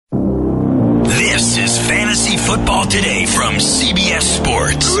Fantasy Football Today from CBS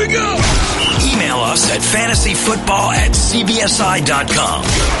Sports. Here we go. Email us at fantasyfootball@cbsi.com.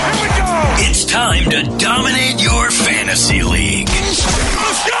 Here we go. It's time to dominate your fantasy league.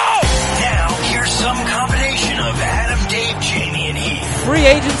 Let's go. Now, here's some combination of Adam, Dave, Jamie, and Heath. Free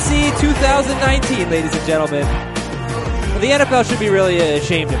agency 2019, ladies and gentlemen. The NFL should be really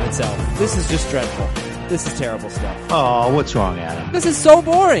ashamed of itself. This is just dreadful. This is terrible stuff. Oh, what's wrong, Adam? This is so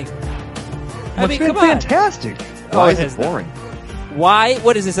boring. I mean, come on. Fantastic. Why is it boring? Why?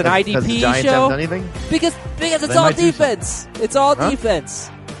 What is this, an IDP Has the Giants show? haven't done anything? Because it's They all might do defense. It's all defense.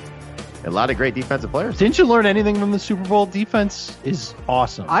 A lot of great defensive players. Didn't you learn anything from the Super Bowl? Defense is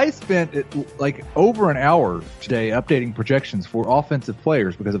awesome. I spent over an hour today updating projections for offensive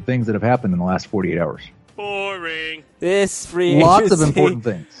players because of things that have happened in the last 48 hours. Boring. This free Lots of agency important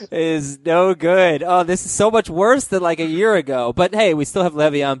things. is no good. Oh, this is so much worse than like a year ago. But hey, we still have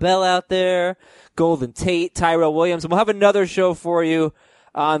Le'Veon Bell out there, Golden Tate, Tyrell Williams, and we'll have another show for you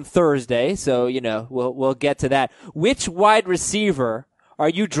on Thursday. So, we'll get to that. Which wide receiver are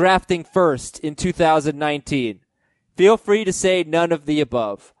you drafting first in 2019? Feel free to say none of the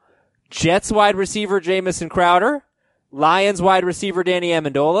above. Jets wide receiver Jamison Crowder, Lions wide receiver Danny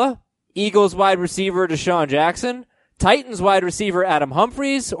Amendola, Eagles wide receiver Deshaun Jackson, Titans wide receiver Adam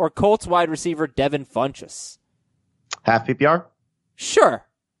Humphries, or Colts wide receiver Devin Funchess? Half PPR? Sure.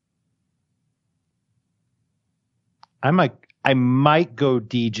 I might go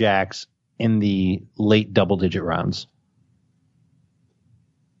D-Jax in the late double-digit rounds.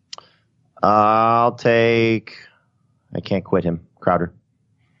 I'll take... I can't quit him. Crowder.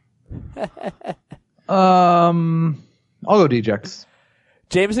 I'll go Djax.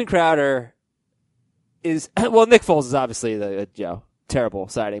 Jamison Crowder is, well, Nick Foles is obviously the terrible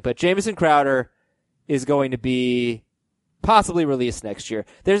signing, but Jamison Crowder is going to be possibly released next year.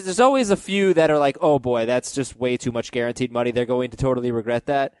 There's always a few that are like, oh boy, that's just way too much guaranteed money. They're going to totally regret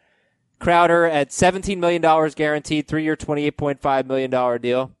that. Crowder at $17 million guaranteed, 3-year, $28.5 million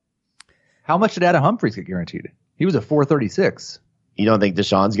deal. How much did Adam Humphries get guaranteed? He was a 436. You don't think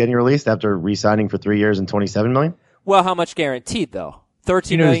Deshaun's getting released after re-signing for 3 years and $27 million? Well, how much guaranteed though?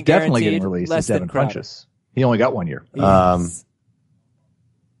 $13 million Who's definitely guaranteed, getting released less is than Devin Crowder. Funchess. He only got 1 year. Yes.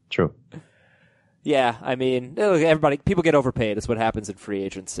 True. Yeah, I mean, people get overpaid. That's what happens in free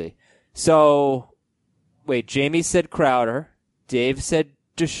agency. So, wait, Jamie said Crowder. Dave said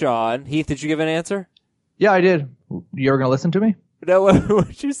Deshaun. Heath, did you give an answer? Yeah, I did. You ever going to listen to me? No, what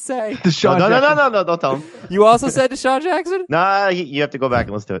would you say? Deshaun No, Jackson. don't tell him. You also said Deshaun Jackson? Nah, you have to go back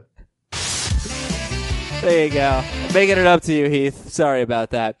and listen to it. There you go. Making it up to you, Heath. Sorry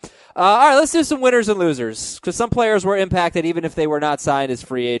about that. All right, let's do some winners and losers, because some players were impacted even if they were not signed as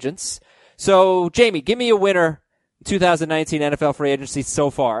free agents. So, Jamie, give me a winner in 2019 NFL free agency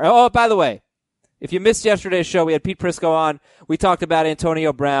so far. Oh, by the way, if you missed yesterday's show, we had Pete Prisco on. We talked about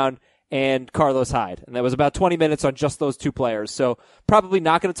Antonio Brown and Carlos Hyde, and that was about 20 minutes on just those two players. So probably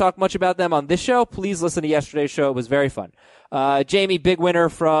not going to talk much about them on this show. Please listen to yesterday's show. It was very fun. Jamie, big winner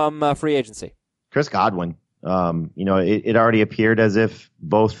from free agency. Chris Godwin. It already appeared as if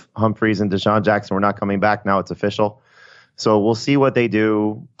both Humphries and Deshaun Jackson were not coming back. Now it's official. So we'll see what they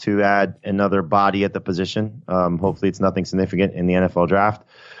do to add another body at the position. Hopefully it's nothing significant in the NFL draft.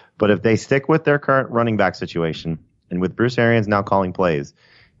 But if they stick with their current running back situation, and with Bruce Arians now calling plays,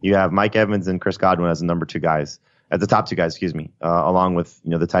 you have Mike Evans and Chris Godwin as the top two guys, along with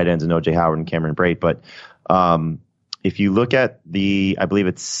the tight ends and O.J. Howard and Cameron Brate. But if you look at I believe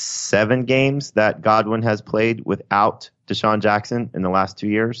it's 7 games that Godwin has played without Deshaun Jackson in the last 2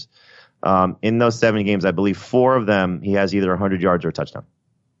 years. In those 7 games, I believe 4 of them he has either 100 yards or a touchdown.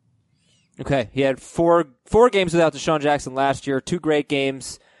 Okay, he had four games without Deshaun Jackson last year. 2 great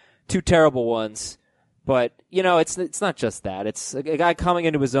games, 2 terrible ones. But, it's not just that. It's a guy coming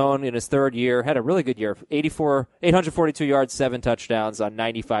into his own in his 3rd year, had a really good year. 842 yards, 7 touchdowns on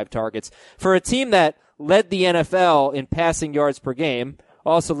 95 targets. For a team that led the NFL in passing yards per game,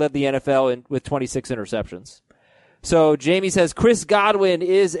 also led the NFL with 26 interceptions. So Jamie says Chris Godwin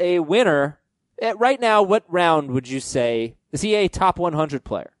is a winner. Right now, what round would you say? Is he a top 100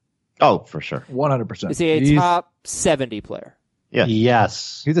 player? Oh, for sure. 100%. Is he a top 70 player? Yeah.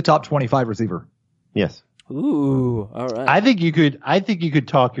 Yes. He's a top 25 receiver. Yes. Ooh, all right. I think you could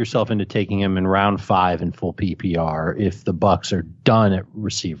talk yourself into taking him in round 5 in full PPR if the Bucs are done at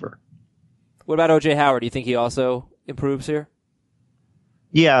receiver. What about O.J. Howard? Do you think he also improves here?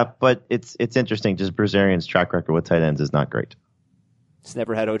 Yeah, but it's interesting. Just Bruce Arians' track record with tight ends is not great. He's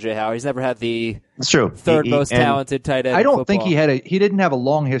never had O.J. Howard. He's never had the It's true. third most talented tight end. I don't in think football. he didn't have a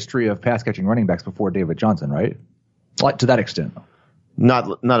long history of pass catching running backs before David Johnson, right? Like to that extent.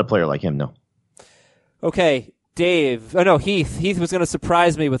 Not a player like him, no. Okay, Dave. Oh no, Heath. Heath was going to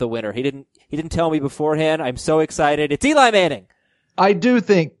surprise me with a winner. He didn't tell me beforehand. I'm so excited. It's Eli Manning. I do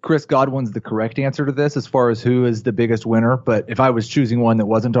think Chris Godwin's the correct answer to this as far as who is the biggest winner. But if I was choosing one that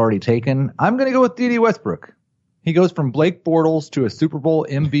wasn't already taken, I'm going to go with D.D. Westbrook. He goes from Blake Bortles to a Super Bowl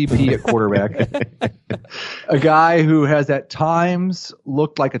MVP at quarterback. A guy who has at times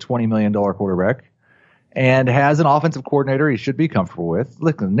looked like a $20 million quarterback and has an offensive coordinator he should be comfortable with.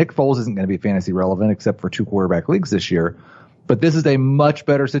 Look, Nick Foles isn't going to be fantasy relevant except for 2 quarterback leagues this year. But this is a much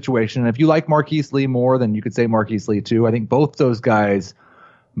better situation. And if you like Marquise Lee more, then you could say Marquise Lee too. I think both those guys,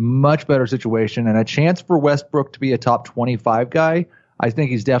 much better situation. And a chance for Westbrook to be a top 25 guy. I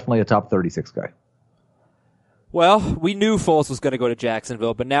think he's definitely a top 36 guy. Well, we knew Foles was going to go to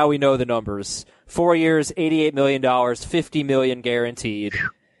Jacksonville, but now we know the numbers. 4 years, $88 million, $50 million guaranteed.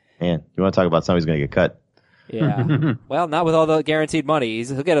 Man, you want to talk about somebody's going to get cut? Yeah. Well, not with all the guaranteed money.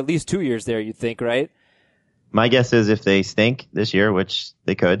 He'll get at least 2 years there, you'd think, right? My guess is if they stink this year, which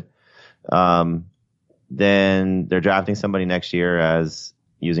they could, then they're drafting somebody next year as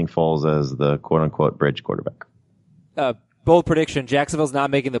using Foles as the quote-unquote bridge quarterback. Bold prediction, Jacksonville's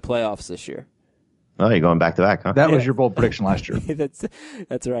not making the playoffs this year. Oh, you're going back-to-back, huh? That was your bold prediction last year.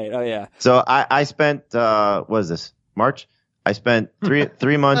 That's right. Oh, yeah. So I spent, what is this, March? I spent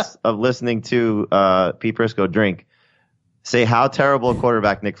three months of listening to Pete Prisco drink say how terrible a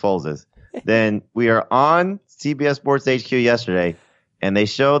quarterback Nick Foles is. Then we are on CBS Sports HQ yesterday, and they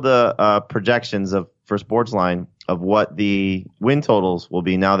show the projections for Sportsline of what the win totals will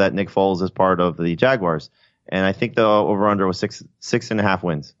be now that Nick Foles is part of the Jaguars. And I think the over-under was 6.5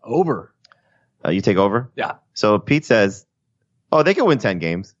 wins. Over. You take over? Yeah. So Pete says, oh, they can win 10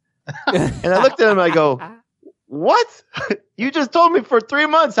 games. And I looked at him and I go, what? You just told me for 3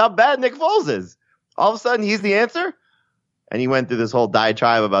 months how bad Nick Foles is. All of a sudden, he's the answer? And he went through this whole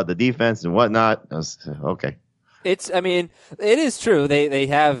diatribe about the defense and whatnot. I was, okay. It is true. They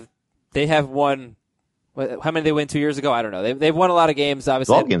have won. How many they win 2 years ago? I don't know. They've won a lot of games,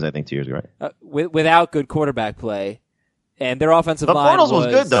 obviously. 12 games, I think, 2 years ago, right? Without good quarterback play. And their offensive but line Bortles was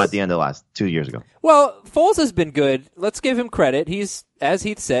good, though, at the end of 2 years ago. Well, Foles has been good. Let's give him credit. He's, as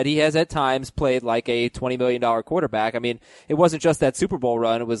Heath said, he has at times played like a $20 million quarterback. I mean, it wasn't just that Super Bowl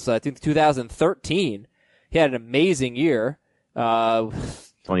run. It was, I think, 2013. He had an amazing year.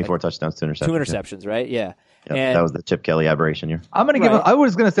 24 touchdowns, 2 interceptions. 2 interceptions, right? Yeah. Yep, And that was the Chip Kelly aberration year. I'm going to give him, I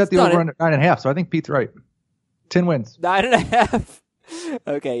was going to set the over under 9.5, so I think Pete's right. 10 wins. 9.5.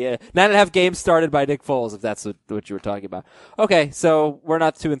 Okay, yeah. 9.5 games started by Nick Foles, if that's what you were talking about. Okay, so we're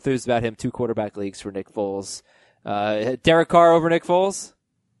not too enthused about him. 2 quarterback leagues for Nick Foles. Derek Carr over Nick Foles?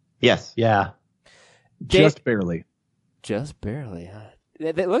 Yes. Yeah. Just barely. Just barely, huh?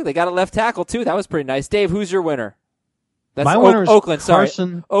 Look, they got a left tackle, too. That was pretty nice. Dave, who's your winner? That's My winner is Oakland. Carson.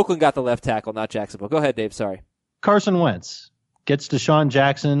 Sorry. Oakland got the left tackle, not Jacksonville. Go ahead, Dave. Sorry. Carson Wentz gets Deshaun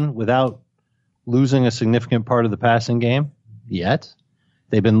Jackson without losing a significant part of the passing game yet.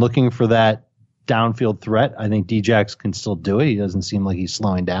 They've been looking for that downfield threat. I think D-Jax can still do it. He doesn't seem like he's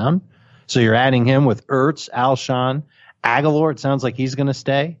slowing down. So you're adding him with Ertz, Alshon, Aguilar. It sounds like he's going to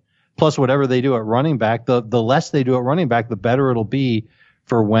stay. Plus whatever they do at running back, the less they do at running back, the better it'll be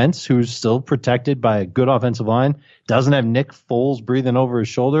for Wentz, who's still protected by a good offensive line. Doesn't have Nick Foles breathing over his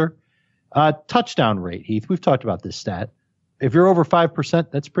shoulder. Touchdown rate, Heath. We've talked about this stat. If you're over 5%,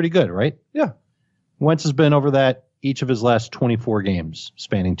 that's pretty good, right? Yeah. Wentz has been over that each of his last 24 games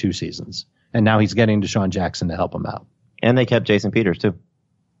spanning 2 seasons. And now he's getting Deshaun Jackson to help him out. And they kept Jason Peters, too.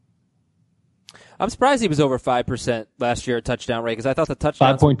 I'm surprised he was over 5% last year touchdown rate because I thought the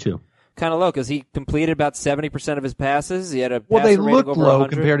touchdowns 5.2. kind of low because he completed about 70% of his passes. He had a Well, they passer rating looked over low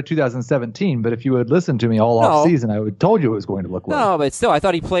 100. compared to 2017, but if you had listened to me all off season, I would told you it was going to look low. No, but still, I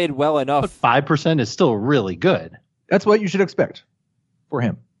thought he played well enough. But 5% is still really good. That's what you should expect for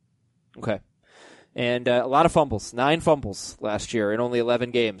him. Okay. And a lot of fumbles. 9 fumbles last year in only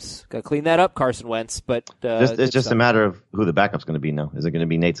 11 games. Got to clean that up, Carson Wentz. But it's just a matter of who the backup's going to be now. Is it going to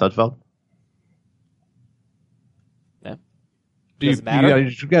be Nate Sudfeld? Yeah. You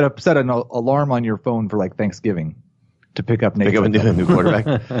got to set an alarm on your phone for like Thanksgiving to pick up Nate. Pick up a new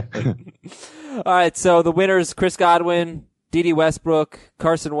quarterback. All right, so the winners, Chris Godwin, D.D. Westbrook,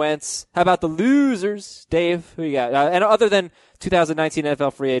 Carson Wentz. How about the losers? Dave, who you got? And other than 2019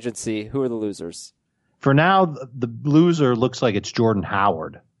 NFL free agency, who are the losers? For now, the loser looks like it's Jordan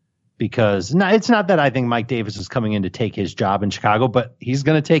Howard because it's not that I think Mike Davis is coming in to take his job in Chicago, but he's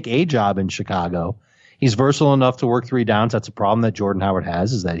going to take a job in Chicago. He's versatile enough to work 3 downs. That's a problem that Jordan Howard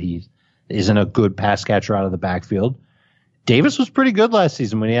has, is that he isn't a good pass catcher out of the backfield. Davis was pretty good last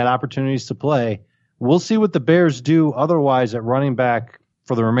season when he had opportunities to play. We'll see what the Bears do otherwise at running back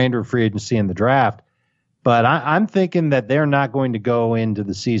for the remainder of free agency and the draft. But I'm thinking that they're not going to go into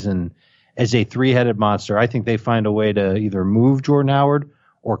the season as a three-headed monster. I think they find a way to either move Jordan Howard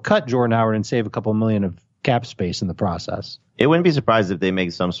or cut Jordan Howard and save a couple million of cap space in the process. It wouldn't be surprised if they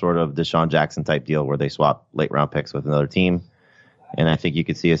make some sort of Deshaun Jackson type deal where they swap late round picks with another team. And I think you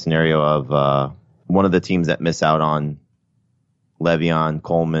could see a scenario of one of the teams that miss out on Le'Veon,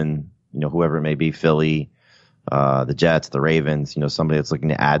 Coleman, whoever it may be, Philly, the Jets, the Ravens, somebody that's looking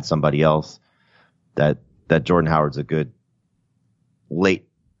to add somebody else, that Jordan Howard's a good late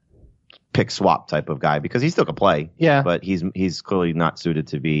pick swap type of guy because he still can play. Yeah. But he's clearly not suited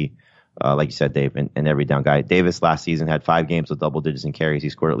to be, like you said, Dave, an every down guy. Davis last season had 5 games with double digits in carries. He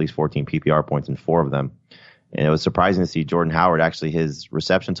scored at least 14 PPR points in 4 of them. And it was surprising to see Jordan Howard, actually his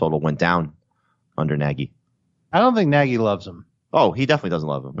reception total went down under Nagy. I don't think Nagy loves him. Oh, he definitely doesn't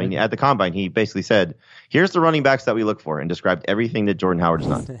love him. I mean, at the Combine, he basically said, here's the running backs that we look for, and described everything that Jordan Howard is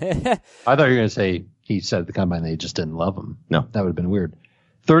not. I thought you were going to say he said at the Combine they just didn't love him. No. That would have been weird.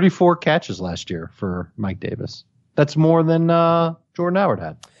 34 catches last year for Mike Davis. That's more than Jordan Howard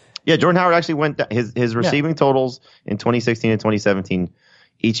had. Yeah, Jordan Howard actually went down. His receiving totals in 2016 and 2017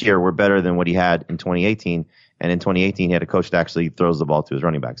 each year were better than what he had in 2018. And in 2018, he had a coach that actually throws the ball to his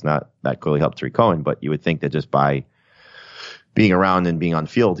running backs. Not that clearly helped Tariq Cohen, but you would think that just by being around and being on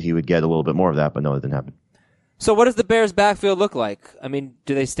field, he would get a little bit more of that, but no, it didn't happen. So what does the Bears' backfield look like? I mean,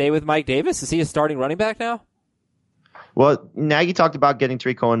 do they stay with Mike Davis? Is he a starting running back now? Well, Nagy talked about getting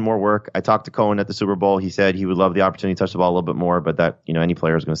Tariq Cohen more work. I talked to Cohen at the Super Bowl. He said he would love the opportunity to touch the ball a little bit more, but that, any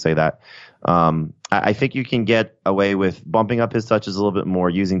player is going to say that. I think you can get away with bumping up his touches a little bit more,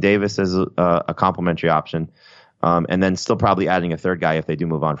 using Davis as a complementary option, and then still probably adding a third guy if they do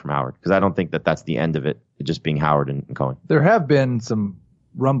move on from Howard, because I don't think that that's the end of it just being Howard and Cohen. There have been some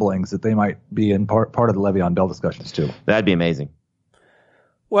rumblings that they might be in part of the Le'Veon Bell discussions too. That'd be amazing.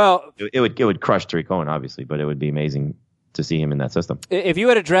 Well, it would crush Tariq Cohen, obviously, but it would be amazing to see him in that system. If you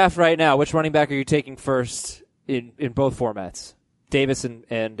had a draft right now, which running back are you taking first in both formats? Davis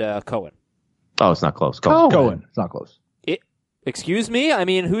and Cohen. Oh, it's not close. Cohen. It's not close. Excuse me? I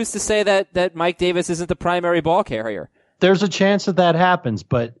mean, who's to say that Mike Davis isn't the primary ball carrier? There's a chance that happens,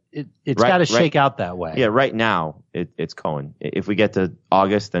 but it's got to shake out that way. Yeah, right now it's Cohen. If we get to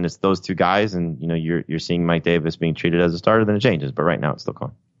August, then it's those two guys, and you're seeing Mike Davis being treated as a starter, then it changes. But right now it's still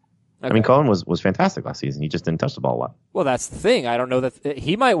Cohen. Okay. I mean, Cohen was fantastic last season. He just didn't touch the ball a lot. Well, that's the thing. I don't know that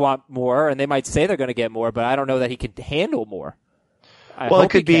he might want more, and they might say they're going to get more, but I don't know that he can handle more. Well,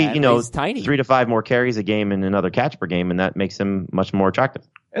 it could be, He's tiny. 3 to 5 more carries a game and another catch per game, and that makes him much more attractive.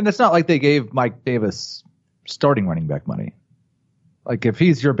 And it's not like they gave Mike Davis starting running back money. Like, if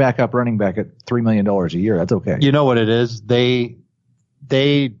he's your backup running back at $3 million a year, that's okay. You know what it is? They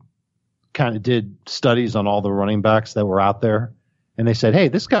kind of did studies on all the running backs that were out there, and they said, hey,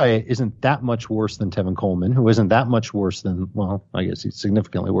 this guy isn't that much worse than Tevin Coleman, who isn't that much worse than, well, I guess he's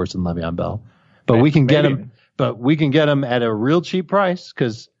significantly worse than Le'Veon Bell. But we can get him. But we can get him at a real cheap price,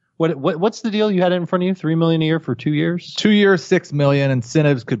 because what's the deal you had in front of you? $3 million a year for 2 years? 2 years, $6 million.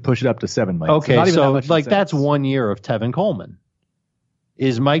 Incentives could push it up to $7 million. Okay, so that's 1 year of Tevin Coleman.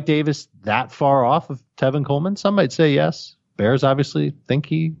 Is Mike Davis that far off of Tevin Coleman? Some might say yes. Bears obviously think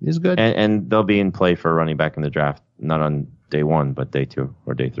he is good. And they'll be in play for a running back in the draft, not on day 1, but day 2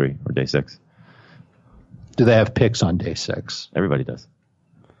 or day 3 or day 6. Do they have picks on day 6? Everybody does.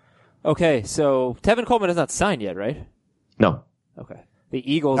 Okay, so Tevin Coleman is not signed yet, right? No. Okay.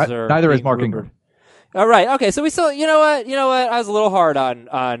 The Eagles are... Neither is Mark Ingram. All right. Okay, so we still... You know what? I was a little hard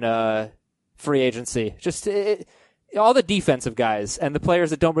on free agency. Just all the defensive guys and the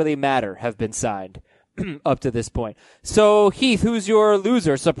players that don't really matter have been signed up to this point. So, Heath, who's your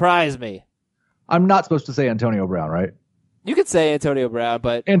loser? Surprise me. I'm not supposed to say Antonio Brown, right? You could say Antonio Brown,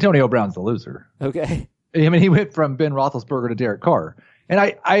 but... Antonio Brown's the loser. Okay. I mean, he went from Ben Roethlisberger to Derek Carr. And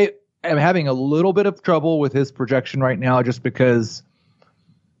I am having a little bit of trouble with his projection right now, just because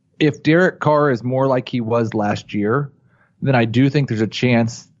if Derek Carr is more like he was last year, then I do think there's a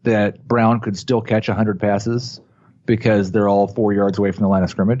chance that Brown could still catch 100 passes because they're all 4 yards away from the line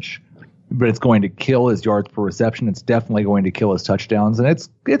of scrimmage. But it's going to kill his yards per reception. It's definitely going to kill his touchdowns. And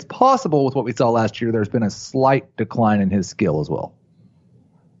it's possible with what we saw last year, there's been a slight decline in his skill as well.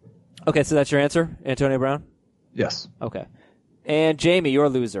 Okay, so that's your answer, Antonio Brown? Yes. Okay. And Jamie, your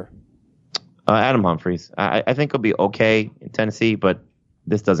loser. Adam Humphries. I think he'll be okay in Tennessee, but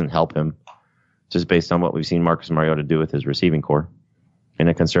this doesn't help him just based on what we've seen Marcus Mariota do with his receiving core in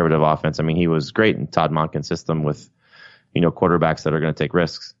a conservative offense. I mean, he was great in Todd Monken's system with, quarterbacks that are going to take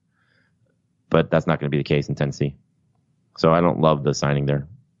risks, but that's not going to be the case in Tennessee. So I don't love the signing there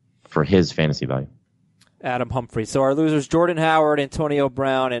for his fantasy value. Adam Humphries. So our losers, Jordan Howard, Antonio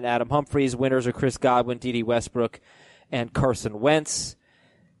Brown, and Adam Humphries. Winners are Chris Godwin, D.D. Westbrook, and Carson Wentz.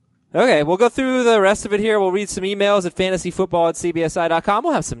 Okay, we'll go through the rest of it here. We'll read some emails at fantasyfootball@cbsi.com.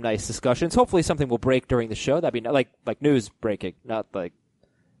 We'll have some nice discussions. Hopefully something will break during the show. That'd be like news breaking, not like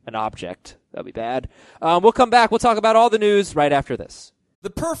an object. That'd be bad. We'll come back. We'll talk about all the news right after this. The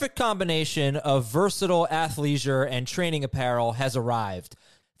perfect combination of versatile athleisure and training apparel has arrived.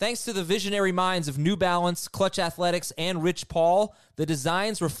 Thanks to the visionary minds of New Balance, Clutch Athletics, and Rich Paul, the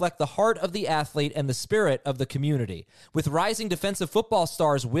designs reflect the heart of the athlete and the spirit of the community. With rising defensive football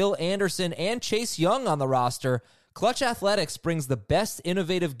stars Will Anderson and Chase Young on the roster, Clutch Athletics brings the best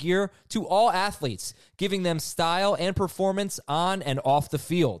innovative gear to all athletes, giving them style and performance on and off the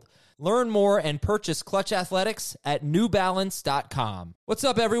field. Learn more and purchase Clutch Athletics at newbalance.com. What's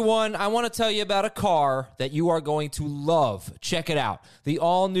up, everyone? I want to tell you about a car that you are going to love. Check it out. The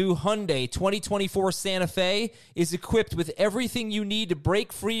all-new Hyundai 2024 Santa Fe is equipped with everything you need to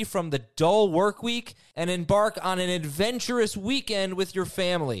break free from the dull work week and embark on an adventurous weekend with your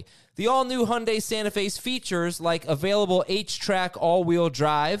family. The all-new Hyundai Santa Fe's features like available H-Track all-wheel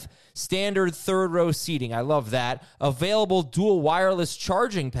drive, standard third-row seating, I love that, available dual wireless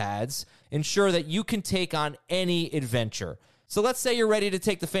charging pads, ensure that you can take on any adventure. So let's say you're ready to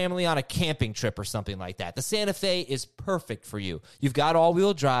take the family on a camping trip or something like that. The Santa Fe is perfect for you. You've got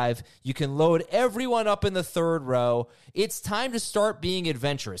all-wheel drive. You can load everyone up in the third row. It's time to start being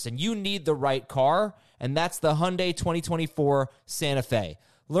adventurous, and you need the right car, and that's the Hyundai 2024 Santa Fe.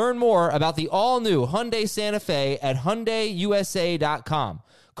 Learn more about the all-new Hyundai Santa Fe at HyundaiUSA.com.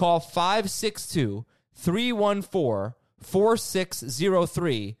 Call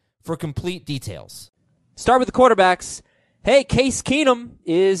 562-314-4603 for complete details. Start with the quarterbacks. Hey, Case Keenum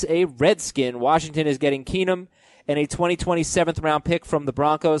is a Redskin. Washington is getting Keenum and a 2020 7th-round pick from the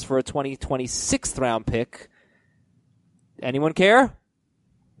Broncos for a 2020 6th-round pick. Anyone care?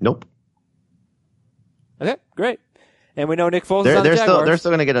 Nope. Okay, great. And we know Nick Foles is on the Jaguars. They're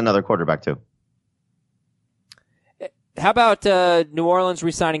still going to get another quarterback, too. How about New Orleans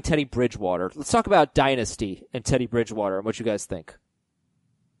re-signing Teddy Bridgewater? Let's talk about Dynasty and Teddy Bridgewater and what you guys think.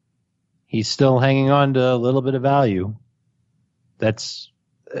 He's still hanging on to a little bit of value. That's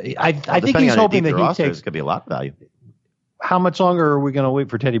I think he's hoping that he takes. Could be a lot of value. How much longer are we going to wait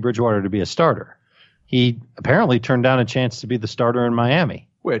for Teddy Bridgewater to be a starter? He apparently turned down a chance to be the starter in Miami.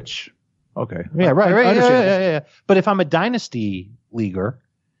 Which, okay. Yeah, right. Yeah. But if I'm a dynasty leaguer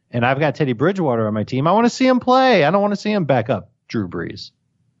and I've got Teddy Bridgewater on my team, I want to see him play. I don't want to see him back up Drew Brees.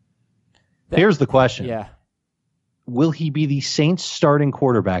 Here's the question. Yeah. Will he be the Saints starting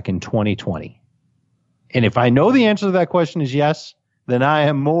quarterback in 2020? And if I know the answer to that question is yes, then I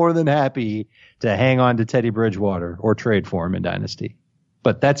am more than happy to hang on to Teddy Bridgewater or trade for him in Dynasty.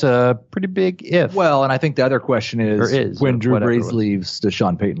 But that's a pretty big if. Well, and I think the other question is when Drew Brees leaves, does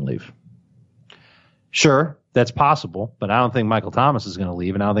Sean Payton leave? Sure, that's possible, but I don't think Michael Thomas is going to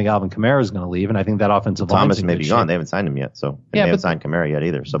leave, and I don't think Alvin Kamara is going to leave, and I think that offensive line Thomas may be gone. They haven't signed him yet, so they haven't signed Kamara yet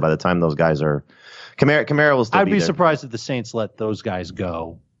either. So by the time those guys are, Kamara will still be there. I'd be surprised if the Saints let those guys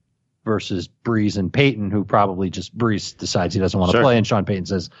go versus Brees and Payton, who probably just Brees decides he doesn't want to play, and Sean Payton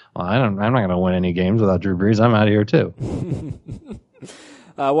says, well, I'm not going to win any games without Drew Brees. I'm out of here too.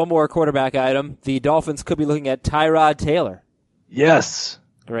 One more quarterback item. The Dolphins could be looking at Tyrod Taylor. Yes.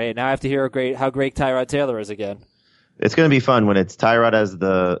 Great. Now I have to hear how great Tyrod Taylor is again. It's going to be fun when it's Tyrod as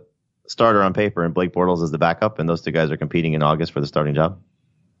the starter on paper and Blake Bortles as the backup, and those two guys are competing in August for the starting job.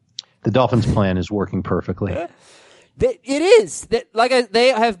 The Dolphins' plan is working perfectly. It is. They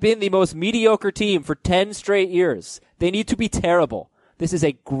have been the most mediocre team for 10 straight years. They need to be terrible. This is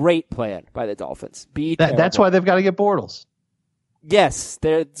a great plan by the Dolphins. That's why they've got to get Bortles. Yes,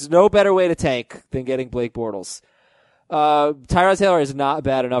 there's no better way to tank than getting Blake Bortles. Tyrod Taylor is not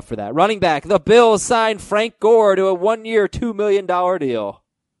bad enough for that. Running back, the Bills signed Frank Gore to a 1-year, $2 million deal.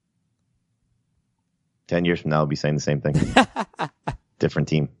 10 years from now, I'll be saying the same thing. Different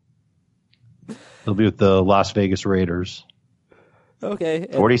team. He'll be with the Las Vegas Raiders. Okay.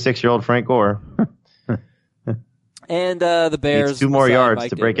 46-year-old Frank Gore. And the Bears. Needs 2 more yards Mike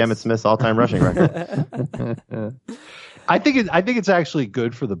to break Davis. Emmitt Smith's all-time rushing record. I think it's actually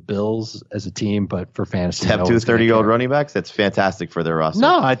good for the Bills as a team, but for fantasy, to have 2 30-year-old running backs, that's fantastic for their roster.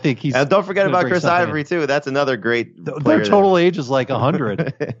 No, I think he's. And don't forget about Chris Ivory too. That's another great. Their total age is like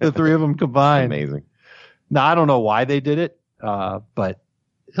 100. The three of them combined. Amazing. Now I don't know why they did it, but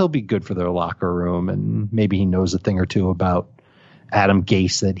he'll be good for their locker room, and maybe he knows a thing or two about Adam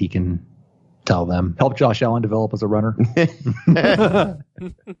Gase that he can tell them. Help Josh Allen develop as a runner.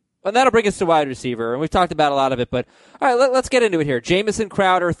 And that'll bring us to wide receiver, and we've talked about a lot of it, but all right, let's get into it here. Jamison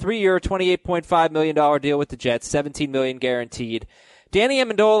Crowder, 3-year, $28.5 million deal with the Jets, $17 million guaranteed. Danny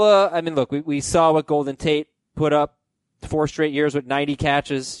Amendola, I mean, look, we saw what Golden Tate put up 4 straight years with 90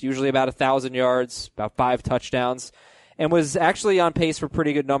 catches, usually about 1,000 yards, about 5 touchdowns, and was actually on pace for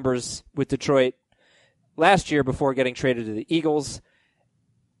pretty good numbers with Detroit last year before getting traded to the Eagles.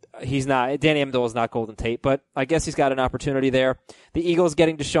 He's not, Danny Amendola is not Golden Tate, but I guess he's got an opportunity there. The Eagles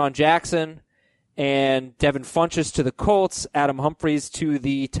getting Deshaun Jackson and Devin Funchess to the Colts, Adam Humphries to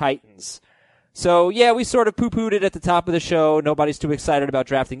the Titans. So, yeah, we sort of poo-pooed it at the top of the show. Nobody's too excited about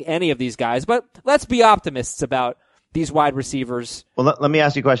drafting any of these guys, but let's be optimists about these wide receivers. Well, let me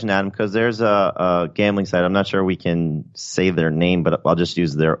ask you a question, Adam, because there's a gambling site. I'm not sure we can say their name, but I'll just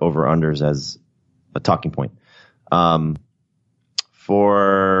use their over-unders as a talking point.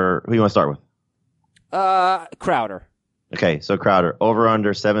 For who you want to start with? Crowder. Okay, so Crowder, over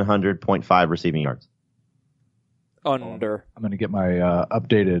under 700.5 receiving yards. Under. I'm going to get my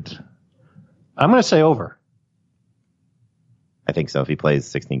updated. I'm going to say over. I think so if he plays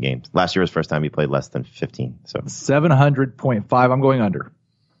 16 games. Last year was the first time he played less than 15. So 700.5. I'm going under.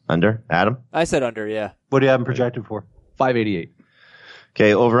 Under? Adam? I said under, yeah. What do you have him projected for? 588.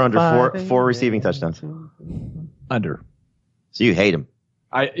 Okay, over under four receiving touchdowns. Under. So you hate him.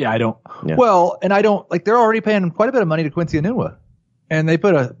 I don't. Yeah. Well, and I don't like. They're already paying quite a bit of money to Quincy Enunwa, and they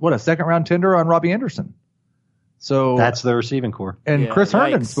put a second round tender on Robbie Anderson. So That's the receiving core. and Yeah, Chris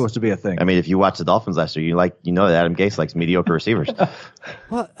Herndon's yikes. supposed to be a thing. I mean, if you watch the Dolphins last year, you know that Adam Gase likes mediocre receivers.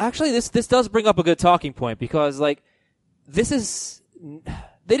 Well, actually, this does bring up a good talking point because, like, they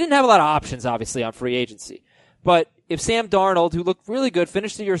didn't have a lot of options, obviously, on free agency. But if Sam Darnold, who looked really good,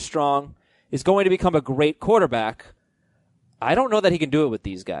 finished the year strong, is going to become a great quarterback, I don't know that he can do it with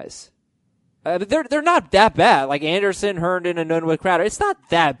these guys. They're not that bad. Like Anderson, Herndon, and Nunwood Crowder. It's not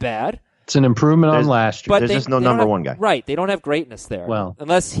that bad. It's an improvement on last year. But There's just no they number don't have- one guy. Right. They don't have greatness there. Well.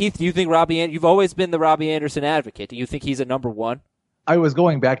 Unless, Heath, you think you've always been the Robbie Anderson advocate. Do you think he's a number one? I was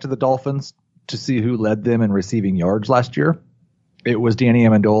going back to the Dolphins to see who led them in receiving yards last year. It was Danny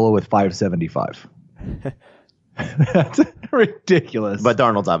Amendola with 575. That's ridiculous. But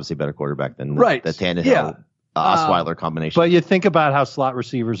Darnold's obviously a better quarterback than Right. the Tannehill Yeah. Osweiler combination. But you think about how slot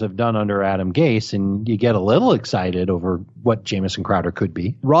receivers have done under Adam Gase, and you get a little excited over what Jamison Crowder could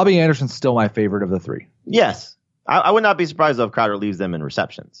be. Robbie Anderson's still my favorite of the three. Yes. I would not be surprised though if Crowder leaves them in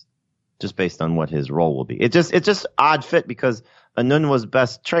receptions, just based on what his role will be. It's just odd fit because Anunwa's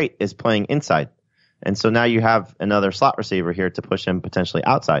best trait is playing inside. And so now you have another slot receiver here to push him potentially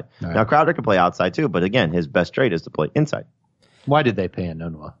outside. Right. Now Crowder can play outside too, but again, his best trait is to play inside. Why did they pay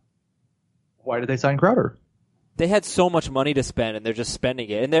Enunwa? Why did they sign Crowder? They had so much money to spend, and they're just spending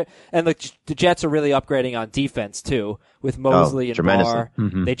it. And the Jets are really upgrading on defense too, with Mosley and tremendously. Barr.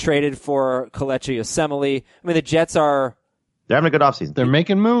 Mm-hmm. They traded for Kelechi Osemele. I mean, the Jets are, They're having a good offseason. They're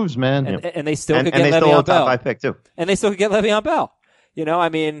making moves, man. and they still and could they get still a Le'Veon top Bell. 5 pick too. And they still could get Le'Veon Bell. You know, I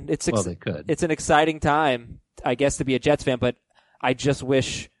mean, Well, they could. It's an exciting time, I guess, to be a Jets fan. But I just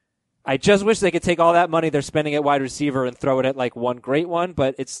wish they could take all that money they're spending at wide receiver and throw it at like one great one.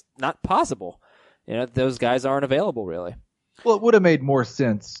 But it's not possible. You know, those guys aren't available really. Well, it would have made more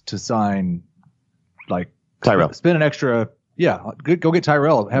sense to sign, like, Tyrell. spend an extra. Yeah, go get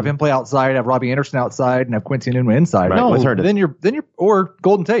Tyrell. Have him play outside. Have Robbie Anderson outside, and have Quincy Enunwa inside. Right, with Herndon. then you're or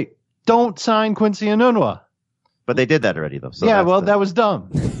Golden Tate. Don't sign Quincy Enunwa. But they did that already though. So Yeah, that's well, the- that was dumb.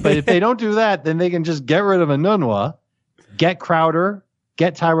 But if they don't do that, then they can just get rid of Enunwa, get Crowder,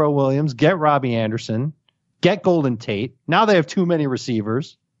 get Tyrell Williams, get Robbie Anderson, get Golden Tate. Now they have too many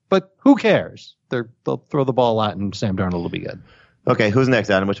receivers, but who cares? They'll throw the ball a lot, and Sam Darnold will be good. Okay, who's next,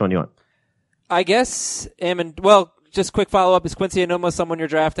 Adam? Which one do you want? I guess, just quick follow-up. Is Quincy Enunwa someone you're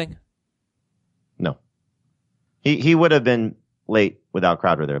drafting? No. He would have been late without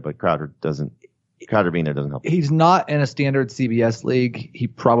Crowder there, but Crowder being there doesn't help. He's not in a standard CBS league. He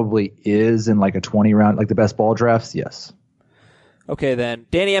probably is in like a 20 round, like the best ball drafts. Yes. Okay, then.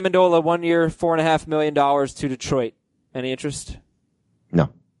 Danny Amendola, 1 year, $4.5 million to Detroit. Any interest? No.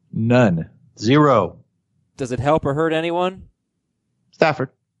 None. 0. Does it help or hurt anyone? Stafford.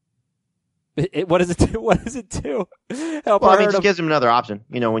 What does it do? What does it do? Help Well, or I mean, hurt just him? gives him another option.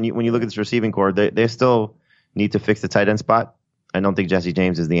 You know, when you look at this receiving core, they still need to fix the tight end spot. I don't think Jesse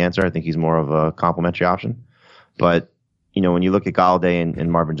James is the answer. I think he's more of a complimentary option. But, you know, when you look at Galladay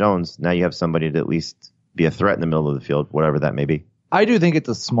and Marvin Jones, now you have somebody to at least be a threat in the middle of the field, whatever that may be. I do think it's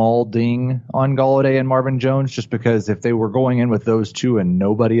a small ding on Galladay and Marvin Jones, just because if they were going in with those two and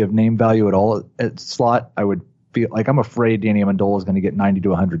nobody of name value at all at slot, I would feel like I'm afraid Danny Amendola is going to get 90 to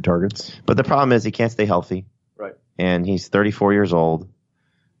 100 targets. But the problem is he can't stay healthy. Right. And he's 34 years old.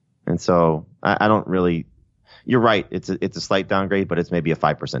 And so I don't really. You're right. It's a slight downgrade, but it's maybe a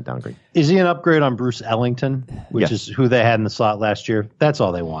 5% downgrade. Is he an upgrade on Bruce Ellington, which Yes. is who they had in the slot last year? That's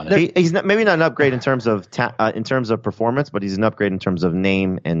all they wanted. He's maybe not an upgrade in terms of performance, but he's an upgrade in terms of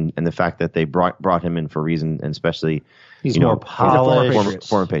name and the fact that they brought him in for a reason, and especially He's more polished.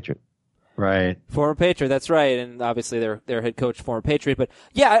 former Patriot. Right. Former Patriot, that's right, and obviously their head coach, former Patriot. But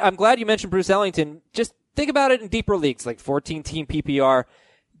yeah, I'm glad you mentioned Bruce Ellington. Just think about it in deeper leagues, like 14-team PPR.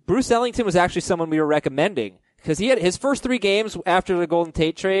 Bruce Ellington was actually someone we were recommending because he had his first 3 games after the Golden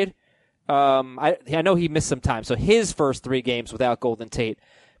Tate trade. I know he missed some time, so his first 3 games without Golden Tate.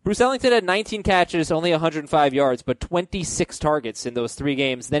 Bruce Ellington had 19 catches, only 105 yards, but 26 targets in those 3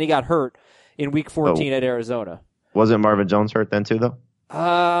 games. Then he got hurt in Week 14 at Arizona. Wasn't Marvin Jones hurt then too, though?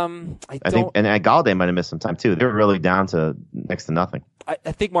 I think, and Galladay might have missed some time too. They were really down to next to nothing.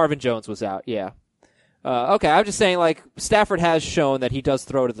 I think Marvin Jones was out. Yeah. Okay, I'm just saying, like, Stafford has shown that he does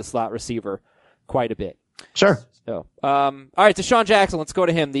throw to the slot receiver quite a bit. Sure. So, all right, Deshaun Jackson. Let's go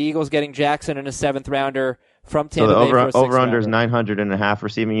to him. The Eagles getting Jackson in a 7th rounder from Tampa Bay. So the over-under is 900.5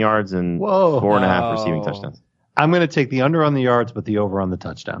 receiving yards and 4.5 receiving touchdowns. I'm going to take the under on the yards, but the over on the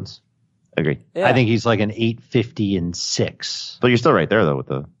touchdowns. Agree. Yeah. I think he's like an 850 and 6. But you're still right there though with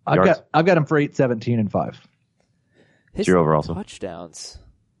the yards. I've got him for 817 and 5. His your over also. touchdowns.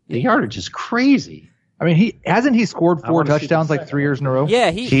 The yardage is crazy. I mean, he scored 4 wanna see the touchdowns like second 3 years in a row.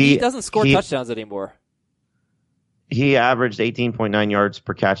 Yeah, he doesn't score touchdowns anymore. He averaged 18.9 yards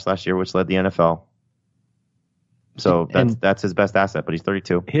per catch last year, which led the NFL. So that's his best asset, but he's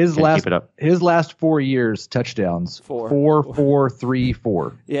 32. His last 4 years touchdowns 4 3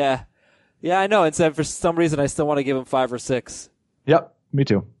 4. Yeah, I know. And so for some reason, I still want to give him 5 or 6. Yep, me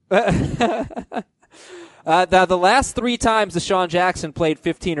too. The last 3 times Deshaun Jackson played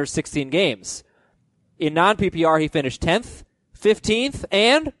 15 or 16 games. In non-PPR, he finished 10th, 15th,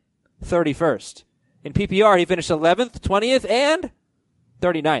 and 31st. In PPR, he finished 11th, 20th, and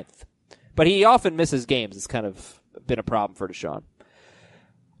 39th. But he often misses games. It's kind of been a problem for Deshaun.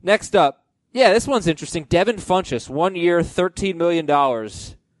 Next up, this one's interesting. Devin Funchess, 1 year, $13 million.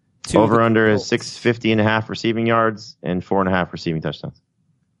 Over-under is 650.5 receiving yards and 4.5 receiving touchdowns.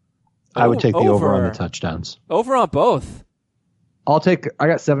 I would take the over on the touchdowns. Over on both. I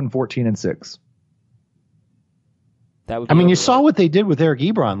got 7, 14, and 6. You saw what they did with Eric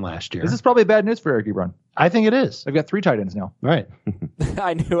Ebron last year. This is probably bad news for Eric Ebron. I think it is. They've got 3 tight ends now. Right.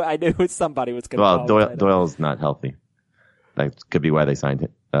 I knew somebody was going to. Well, Doyle's not healthy. That could be why they signed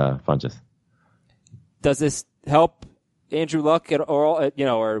Funchess. Does this help Andrew Luck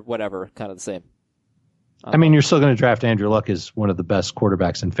or whatever? Kind of the same. I mean, you're still going to draft Andrew Luck as one of the best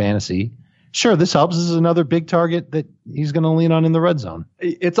quarterbacks in fantasy. Sure, this helps. This is another big target that he's going to lean on in the red zone.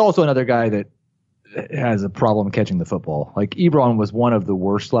 It's also another guy that has a problem catching the football. Like Ebron was one of the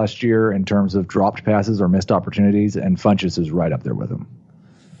worst last year in terms of dropped passes or missed opportunities, and Funchess is right up there with him.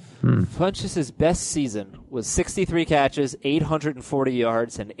 Funchess' best season was 63 catches, 840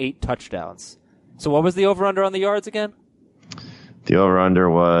 yards, and 8 touchdowns. So what was the over-under on the yards again? The over-under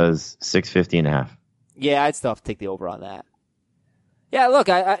was 650.5. Yeah, I'd still have to take the over on that. Yeah, look,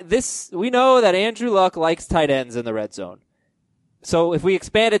 we know that Andrew Luck likes tight ends in the red zone. So if we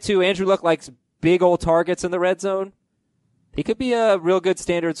expand it to Andrew Luck likes big old targets in the red zone, he could be a real good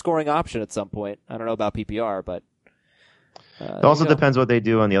standard scoring option at some point. I don't know about PPR, but it also depends what they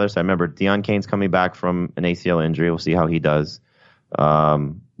do on the other side. Remember, Deion Kane's coming back from an ACL injury. We'll see how he does.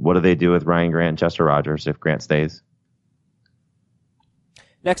 What do they do with Ryan Grant and Chester Rogers if Grant stays?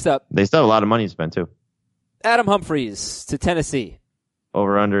 Next up, they still have a lot of money to spend too. Adam Humphries to Tennessee.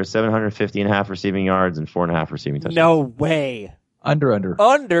 Over under 750.5 receiving yards and 4.5 receiving touchdowns. No way. Under.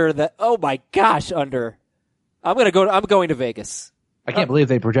 Under that. Oh my gosh, under. I'm going to Vegas. I can't believe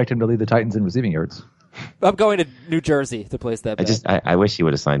they project him to lead the Titans in receiving yards. I'm going to New Jersey to place that bet. I wish he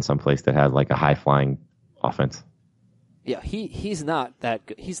would have signed someplace that had like a high flying offense. Yeah, he's not that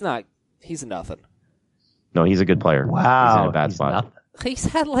good. He's nothing. No, he's a good player. Wow. He's in a bad spot. Nothing. He's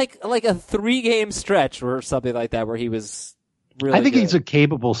had like a 3-game stretch or something like that where he was really I think good. he's a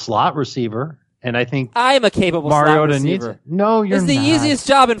capable slot receiver, and I think I'm a capable Mariota slot receiver. needs. No, you're It's the not. easiest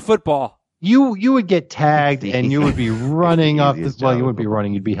job in football. You would get tagged and you would be running off the. Easiest Well, job you in wouldn't be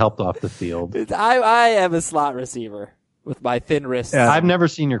running. You'd be helped off the field. I am a slot receiver with my thin wrists. Yeah. I've never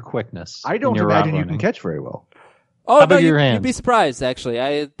seen your quickness. I don't in your route imagine you running. can catch very well. Oh, How no, big are your you'd hands? be surprised, actually.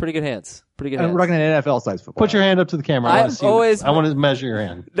 I had pretty good hands. Pretty good And hands. we're talking an NFL size football. Put your hand up to the camera. I want to measure your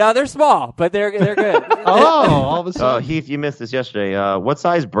hand. No, they're small, but they're good. All of a sudden. Heath, you missed this yesterday. What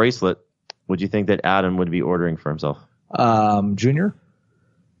size bracelet would you think that Adam would be ordering for himself? Junior?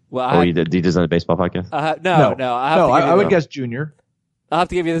 Well, He does on a baseball podcast? No. I would guess junior. I'll have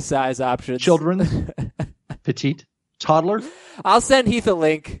to give you the size options. Children's? Petite? Toddler? I'll send Heath a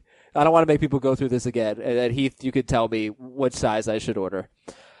link. I don't want to make people go through this again. And then Heath, you could tell me which size I should order.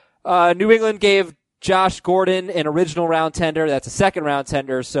 New England gave Josh Gordon an original round tender. That's a second round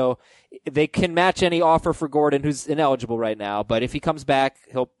tender. So they can match any offer for Gordon, who's ineligible right now. But if he comes back,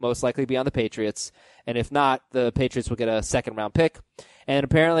 he'll most likely be on the Patriots. And if not, the Patriots will get a second round pick. And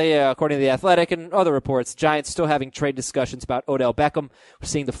apparently, according to The Athletic and other reports, Giants still having trade discussions about Odell Beckham. We're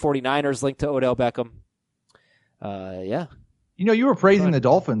seeing the 49ers linked to Odell Beckham. Yeah. You know, you were praising the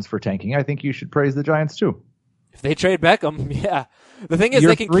Dolphins for tanking. I think you should praise the Giants too. If they trade Beckham, yeah. The thing is,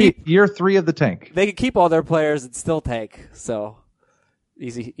 year 3 of the tank. They can keep all their players and still tank. So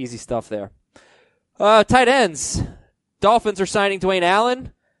easy stuff there. Tight ends. Dolphins are signing Dwayne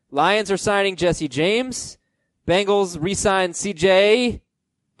Allen. Lions are signing Jesse James. Bengals re-sign CJ.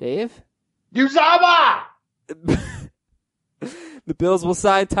 Dave? Uzama! The Bills will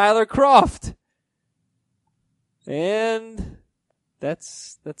sign Tyler Kroft. And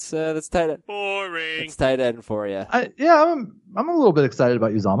that's tight end. Boring. That's tight end for you. I'm a little bit excited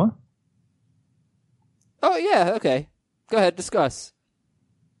about Uzama. Oh yeah, okay. Go ahead, discuss.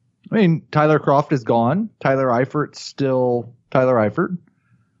 I mean, Tyler Kroft is gone. Tyler Eifert's still Tyler Eifert.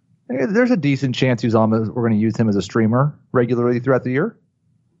 There's a decent chance we're going to use him as a streamer regularly throughout the year.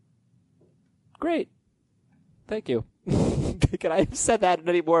 Great. Thank you. Can I have said that in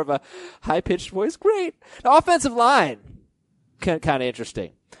any more of a high-pitched voice? Great. The offensive line. Kind of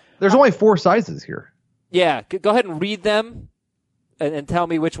interesting. There's only 4 sizes here. Yeah. Go ahead and read them and tell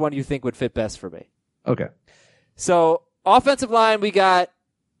me which one you think would fit best for me. Okay. So, offensive line, we got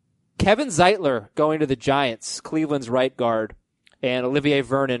Kevin Zeitler going to the Giants, Cleveland's right guard, and Olivier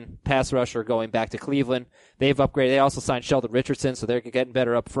Vernon, pass rusher, going back to Cleveland. They've upgraded. They also signed Sheldon Richardson, so they're getting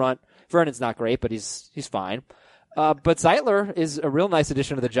better up front. Vernon's not great, but he's fine. But Zeitler is a real nice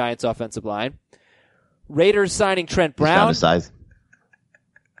addition to the Giants' offensive line. Raiders signing Trent Brown. He's down to size.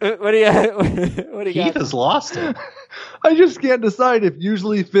 What do you Keith got? has lost it. I just can't decide if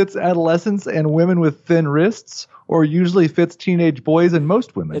usually fits adolescents and women with thin wrists or usually fits teenage boys and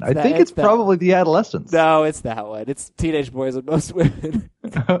most women. I think it's probably the adolescents. No, it's that one. It's teenage boys and most women.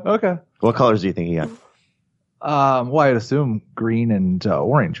 Okay. What colors do you think he got? Well, I'd assume green and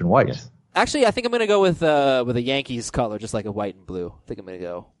orange and white. Yes. Actually, I think I'm going to go with a Yankees color, just like a white and blue. I think I'm going to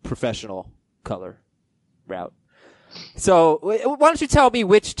go professional color route. So why don't you tell me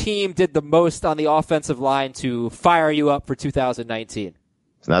which team did the most on the offensive line to fire you up for 2019?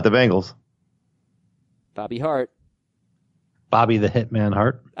 It's not the Bengals. Bobby Hart. Bobby the Hitman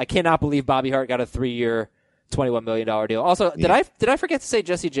Hart. I cannot believe Bobby Hart got a 3-year, $21 million deal. Also, did I forget to say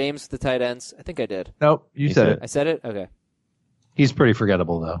Jesse James, the tight ends? I think I did. Nope, you said it. I said it? Okay. He's pretty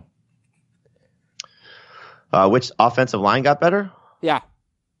forgettable, though. Which offensive line got better? Yeah.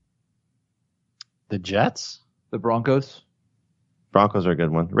 The Jets? The Broncos. Broncos are a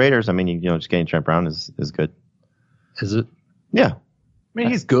good one. Raiders, I mean, just getting Trent Brown is good. Is it? Yeah. I mean,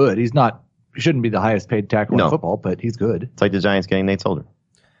 he's good. He shouldn't be the highest paid tackle in football, but he's good. It's like the Giants getting Nate Solder.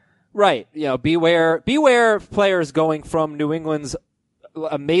 Right. Beware players going from New England's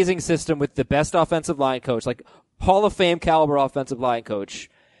amazing system with the best offensive line coach, like Hall of Fame caliber offensive line coach,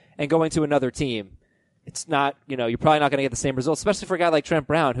 and going to another team. It's not, you're probably not going to get the same results, especially for a guy like Trent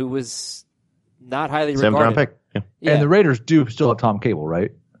Brown, who was not highly regarded. 7th round pick. Yeah. And the Raiders do still have Tom Cable,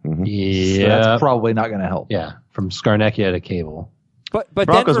 right? Mm-hmm. Yeah. So that's probably not going to help. Yeah. From Scarnecchia to Cable. But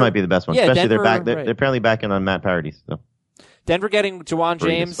Broncos Denver, might be the best one. Yeah, Especially Denver, they're apparently back in on Matt Paradis. So. Denver getting Jawan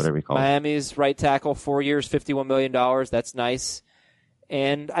James, whatever you call him. Miami's right tackle, 4 years, $51 million. That's nice.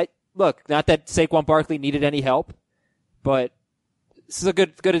 And not that Saquon Barkley needed any help, but this is a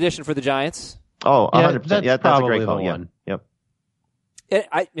good addition for the Giants. Oh, 100%. That's Yeah, that's a probably great the call. Yeah. one. Yep.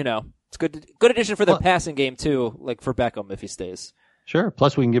 It's good addition for the passing game too, like for Beckham if he stays. Sure.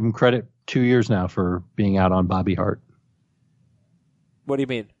 Plus, we can give him credit 2 years now for being out on Bobby Hart. What do you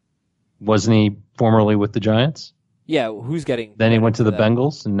mean? Wasn't he formerly with the Giants? Yeah, who's getting? Then he went to the that?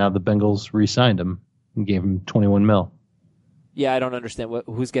 Bengals, and now the Bengals re-signed him and gave him $21 million. Yeah, I don't understand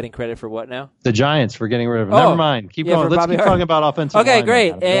who's getting credit for what now. The Giants for getting rid of him. Oh, Never mind. Keep going. Let's keep talking about offensive line. Okay,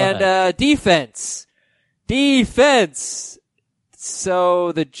 great. Go ahead. And defense.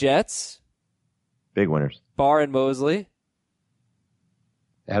 So the Jets, Big winners. Barr and Mosley.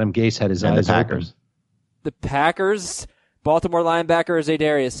 Adam Gase had his And eyes the Packers. open. The Packers, Baltimore linebacker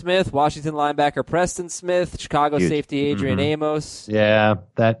Zadarius Smith, Washington linebacker Preston Smith, Chicago Huge. safety Adrian Amos. Yeah,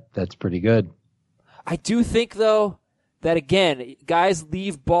 that's pretty good. I do think, though, that, again, guys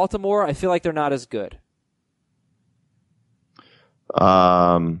leave Baltimore, I feel like they're not as good. You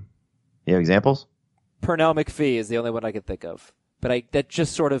have examples? Pernell McPhee is the only one I can think of. but that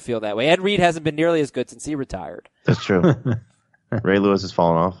just sort of feel that way. Ed Reed hasn't been nearly as good since he retired. That's true. Ray Lewis has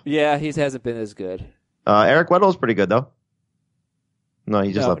fallen off. Yeah, he hasn't been as good. Eric Weddle's pretty good, though. No,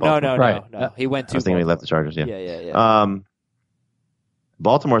 he just left Baltimore. No. He went to I was thinking he Baltimore. left the Chargers, yeah. Yeah.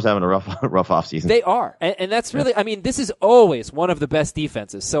 Baltimore's having a rough offseason. They are. And that's really, I mean, this is always one of the best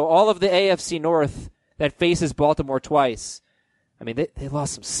defenses. So all of the AFC North that faces Baltimore twice, I mean, they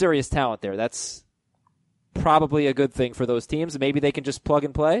lost some serious talent there. That's probably a good thing for those teams. Maybe they can just plug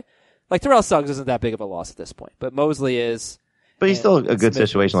and play. Like, Terrell Suggs isn't that big of a loss at this point, but Mosley is. But he's still a good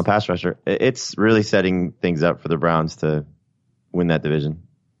situational pass rusher. It's really setting things up for the Browns to win that division.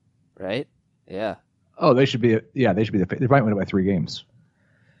 Right? Yeah. Oh, they should be. They might win it by 3 games.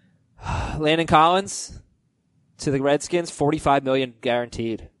 Landon Collins to the Redskins, $45 million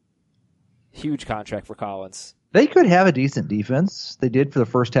guaranteed. Huge contract for Collins. They could have a decent defense. They did for the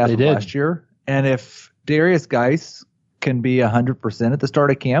first half of last year. And if Darius Geis can be 100% at the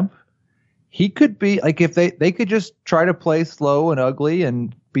start of camp, he could be like, if they could just try to play slow and ugly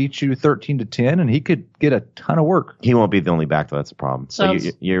and beat you 13-10, and he could get a ton of work. He won't be the only back, though. That's a problem. So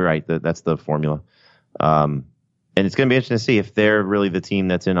you're right. That's the formula. And it's going to be interesting to see if they're really the team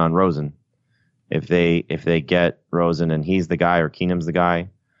that's in on Rosen. If they get Rosen and he's the guy or Keenum's the guy,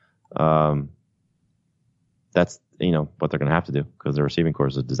 that's what they're going to have to do because their receiving corps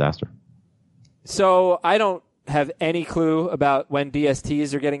is a disaster. So I don't have any clue about when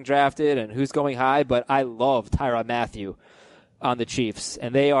DSTs are getting drafted and who's going high, but I love Tyrann Mathieu on the Chiefs,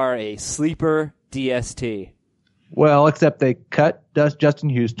 and they are a sleeper DST. Well, except they cut Justin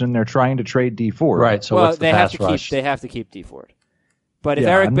Houston. They're trying to trade D Ford. Right. So what's the pass rush? They have to keep D Ford. But if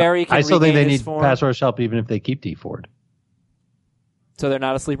Eric Berry can I still think they need form, pass rush help even if they keep D Ford. So they're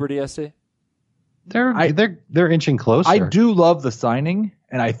not a sleeper DST? They're inching closer. I do love the signing,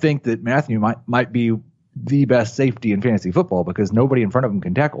 and I think that Matthew might be the best safety in fantasy football because nobody in front of him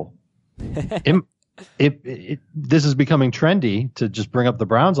can tackle. This is becoming trendy to just bring up the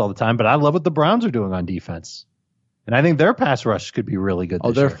Browns all the time, but I love what the Browns are doing on defense. And I think their pass rush could be really good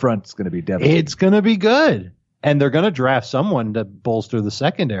this their year. front's going to be devastating. It's going to be good. And they're going to draft someone to bolster the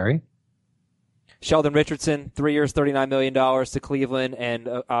secondary. Sheldon Richardson, 3 years, $39 million to Cleveland. And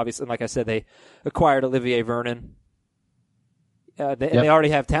obviously, like I said, they acquired Olivier Vernon. They already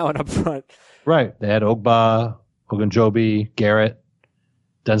have talent up front. Right. They had Ogba, Ogunjobi, Garrett,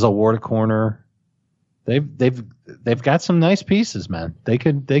 Denzel Ward at corner. They've got some nice pieces, man. They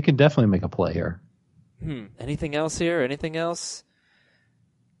could definitely make a play here. Anything else here? Anything else?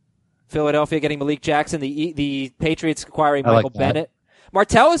 Philadelphia getting Malik Jackson. The Patriots acquiring Michael Bennett.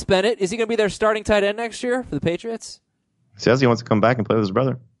 Martellus Bennett, is he going to be their starting tight end next year for the Patriots? Says he wants to come back and play with his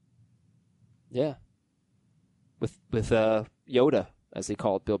brother. Yeah. With Yoda, as he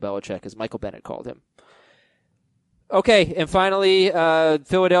called Bill Belichick, as Michael Bennett called him. Okay, and finally,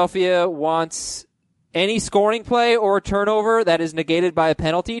 Philadelphia wants any scoring play or turnover that is negated by a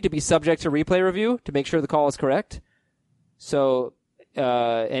penalty to be subject to replay review to make sure the call is correct. So,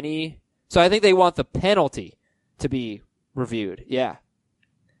 so I think they want the penalty to be reviewed. Yeah.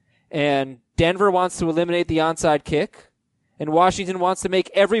 And Denver wants to eliminate the onside kick, and Washington wants to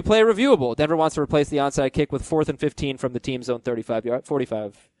make every play reviewable. Denver wants to replace the onside kick with 4th and 15 from the team's own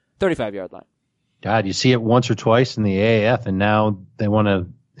 35-yard line. God, you see it once or twice in the AAF, and now they want to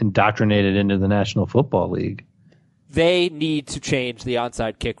indoctrinate it into the National Football League. They need to change the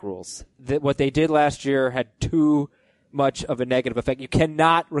onside kick rules. What they did last year had too much of a negative effect. You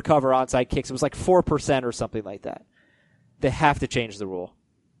cannot recover onside kicks. It was like 4% or something like that. They have to change the rule.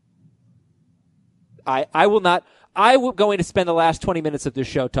 I will not. I'm going to spend the last 20 minutes of this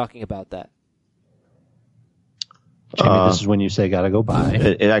show talking about that. Jimmy, this is when you say gotta go by.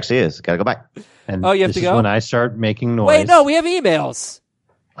 It actually is. Gotta go back. And you have this to is go? when I start making noise. Wait, no, we have emails.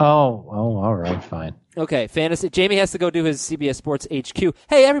 Oh, all right, fine. Okay, fantasy. Jamie has to go do his CBS Sports HQ.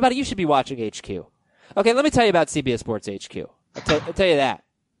 Hey, everybody, you should be watching HQ. Okay, let me tell you about CBS Sports HQ. I'll tell you that.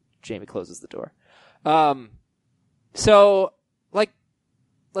 Jamie closes the door. So,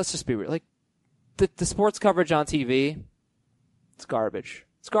 let's just be real. The sports coverage on TV, it's garbage.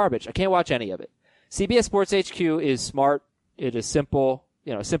 It's garbage. I can't watch any of it. CBS Sports HQ is smart. It is simple.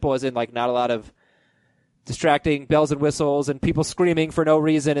 Simple as in not a lot of distracting bells and whistles and people screaming for no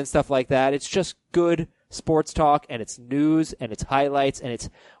reason and stuff like that. It's just good sports talk, and it's news, and it's highlights, and it's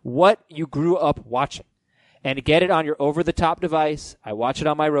what you grew up watching. And to get it on your over-the-top device, I watch it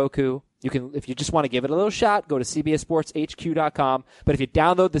on my Roku. You can, if you just want to give it a little shot, go to cbssportshq.com. But if you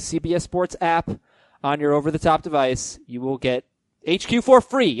download the CBS Sports app on your over-the-top device, you will get HQ for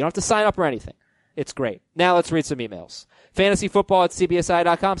free. You don't have to sign up or anything. It's great. Now let's read some emails.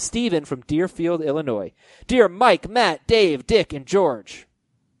 Fantasyfootball@cbsi.com. Steven from Deerfield, Illinois. Dear Mike, Matt, Dave, Dick, and George.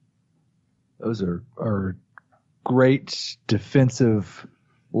 Those are great defensive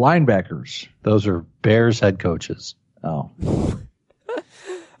linebackers. Those are Bears head coaches. Oh.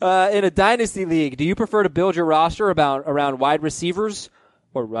 In a dynasty league, do you prefer to build your roster around wide receivers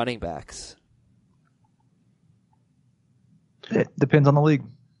or running backs? It depends on the league.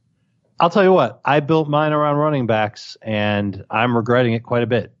 I'll tell you what, I built mine around running backs, and I'm regretting it quite a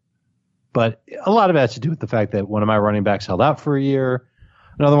bit. But a lot of it has to do with the fact that one of my running backs held out for a year.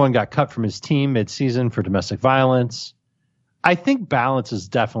 Another one got cut from his team midseason for domestic violence. I think balance is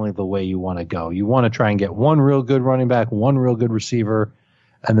definitely the way you want to go. You want to try and get one real good running back, one real good receiver,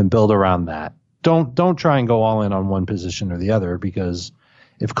 and then build around that. Don't try and go all in on one position or the other, because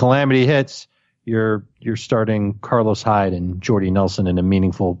if calamity hits, you're starting Carlos Hyde and Jordy Nelson in a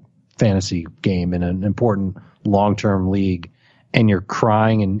meaningful fantasy game in an important long-term league, and you're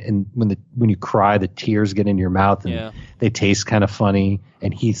crying, and when you cry, the tears get into your mouth and they taste kind of funny,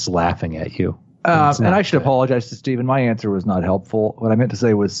 and Heath's laughing at you. And I should apologize to Steven. My answer was not helpful. What I meant to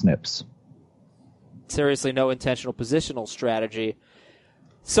say was snips. Seriously, no intentional positional strategy.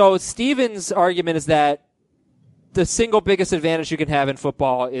 So Steven's argument is that the single biggest advantage you can have in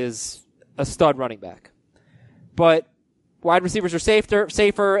football is a stud running back. But wide receivers are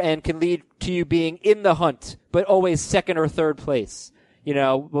safer and can lead to you being in the hunt, but always second or third place.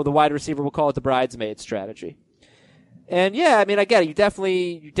 The wide receiver will call it the bridesmaid strategy. And yeah, I mean, I get it. You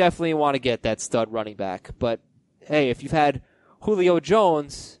definitely want to get that stud running back. But hey, if you've had Julio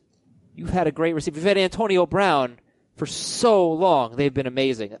Jones, you've had a great receiver. You've had Antonio Brown for so long. They've been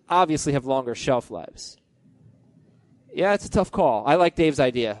amazing. Obviously have longer shelf lives. Yeah, it's a tough call. I like Dave's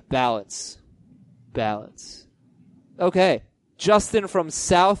idea. Balance. Okay. Justin from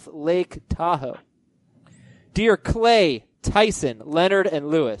South Lake Tahoe. Dear Clay, Tyson, Leonard, and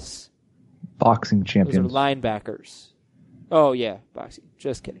Lewis. Boxing champions. Those are linebackers. Oh, yeah, boxing.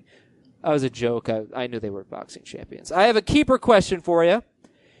 Just kidding. That was a joke. I knew they were boxing champions. I have a keeper question for you.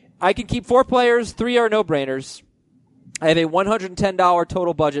 I can keep 4 players. 3 are no-brainers. I have a $110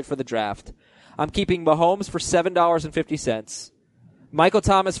 total budget for the draft. I'm keeping Mahomes for $7.50, Michael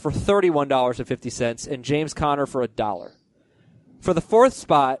Thomas for $31.50, and James Conner for $1. For the 4th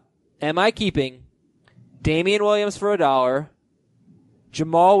spot, am I keeping Damian Williams for $1,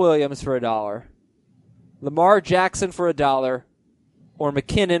 Jamal Williams for $1, Lamar Jackson for $1, or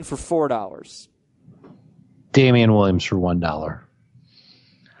McKinnon for $4? Damian Williams for $1.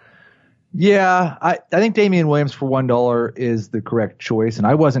 Yeah, I think Damian Williams for $1 is the correct choice, and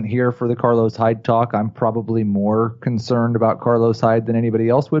I wasn't here for the Carlos Hyde talk. I'm probably more concerned about Carlos Hyde than anybody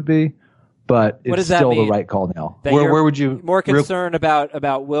else would be, but it's still the right call now. Where would you more concerned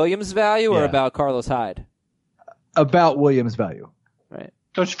about Williams' value or about Carlos Hyde? About Williams' value. Right.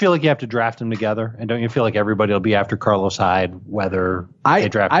 Don't you feel like you have to draft them together? And don't you feel like everybody will be after Carlos Hyde, whether they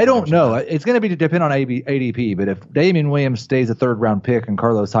draft him? I don't know. It's going to depend on ADP, but if Damian Williams stays a 3rd-round pick and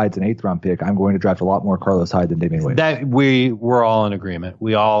Carlos Hyde's an 8th-round pick, I'm going to draft a lot more Carlos Hyde than Damian Williams. That we're all in agreement.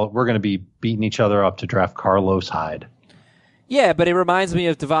 We're going to be beating each other up to draft Carlos Hyde. Yeah, but it reminds me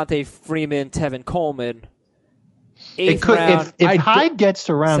of Devontae Freeman, Tevin Coleman. It could if Hyde gets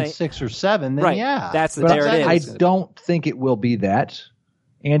to round 6 or 7, then yeah. That's there it is. I don't think it will be that.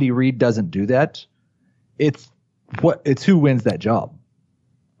 Andy Reid doesn't do that. It's who wins that job.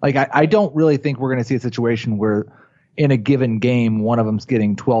 Like I don't really think we're going to see a situation where in a given game one of them's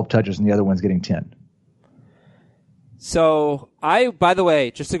getting 12 touches and the other one's getting 10. So by the way,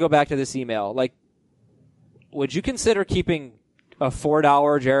 just to go back to this email, like, would you consider keeping a $4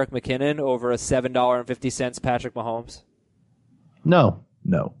 Jerick McKinnon over a $7.50 Patrick Mahomes? No.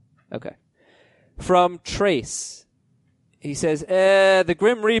 Okay. From Trace. He says, the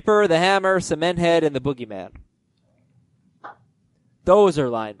Grim Reaper, the Hammer, Cement Head, and the Boogeyman. Those are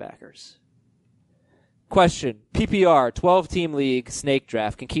linebackers. Question. PPR, 12-team league, snake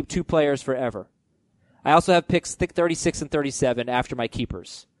draft, can keep 2 players forever. I also have picks 36 and 37 after my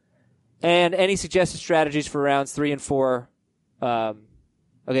keepers. And any suggested strategies for rounds 3 and 4? Okay,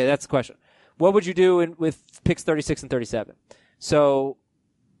 that's the question. What would you do with picks 36 and 37? So,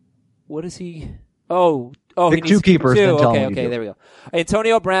 what is he... Oh, pick 2 keepers. Okay, there we go.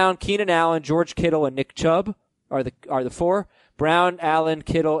 Antonio Brown, Keenan Allen, George Kittle, and Nick Chubb are the 4. Brown, Allen,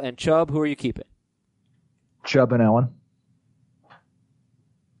 Kittle, and Chubb. Who are you keeping? Chubb and Allen.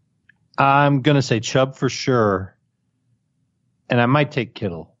 I'm going to say Chubb for sure, and I might take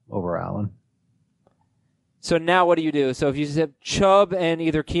Kittle over Allen. So now what do you do? So if you have Chubb and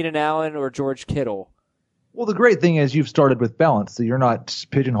either Keenan Allen or George Kittle, Well, the great thing is you've started with balance, so you're not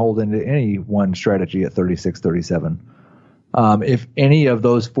pigeonholed into any one strategy at 36, 37. If any of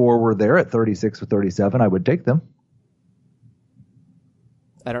those four were there at 36 or 37, I would take them.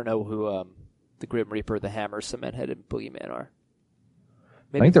 I don't know who the Grim Reaper, the Hammer, Cementhead, and Boogeyman are.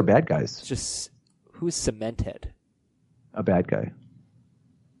 I think they're bad guys. It's just, who's Cementhead? A bad guy.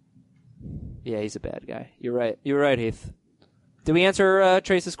 Yeah, he's a bad guy. You're right. You're right, Heath. Did we answer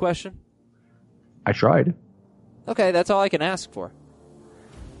Trace's question? I tried. Okay, that's all I can ask for.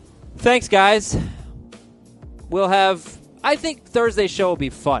 Thanks, guys. We'll have... I think Thursday's show will be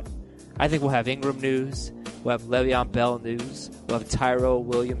fun. I think we'll have Ingram news. We'll have Le'Veon Bell news. We'll have Tyrell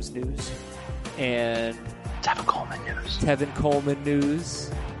Williams news. And... Tevin Coleman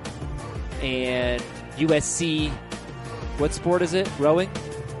news. And USC... What sport is it? Rowing?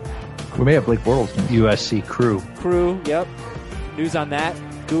 We may have Blake Bortles. USC crew. Crew, yep. News on that.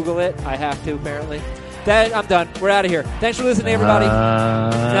 Google it. I have to, apparently. I'm done. We're out of here. Thanks for listening, everybody. Na,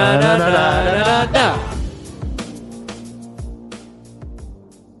 na, na, na, na, na.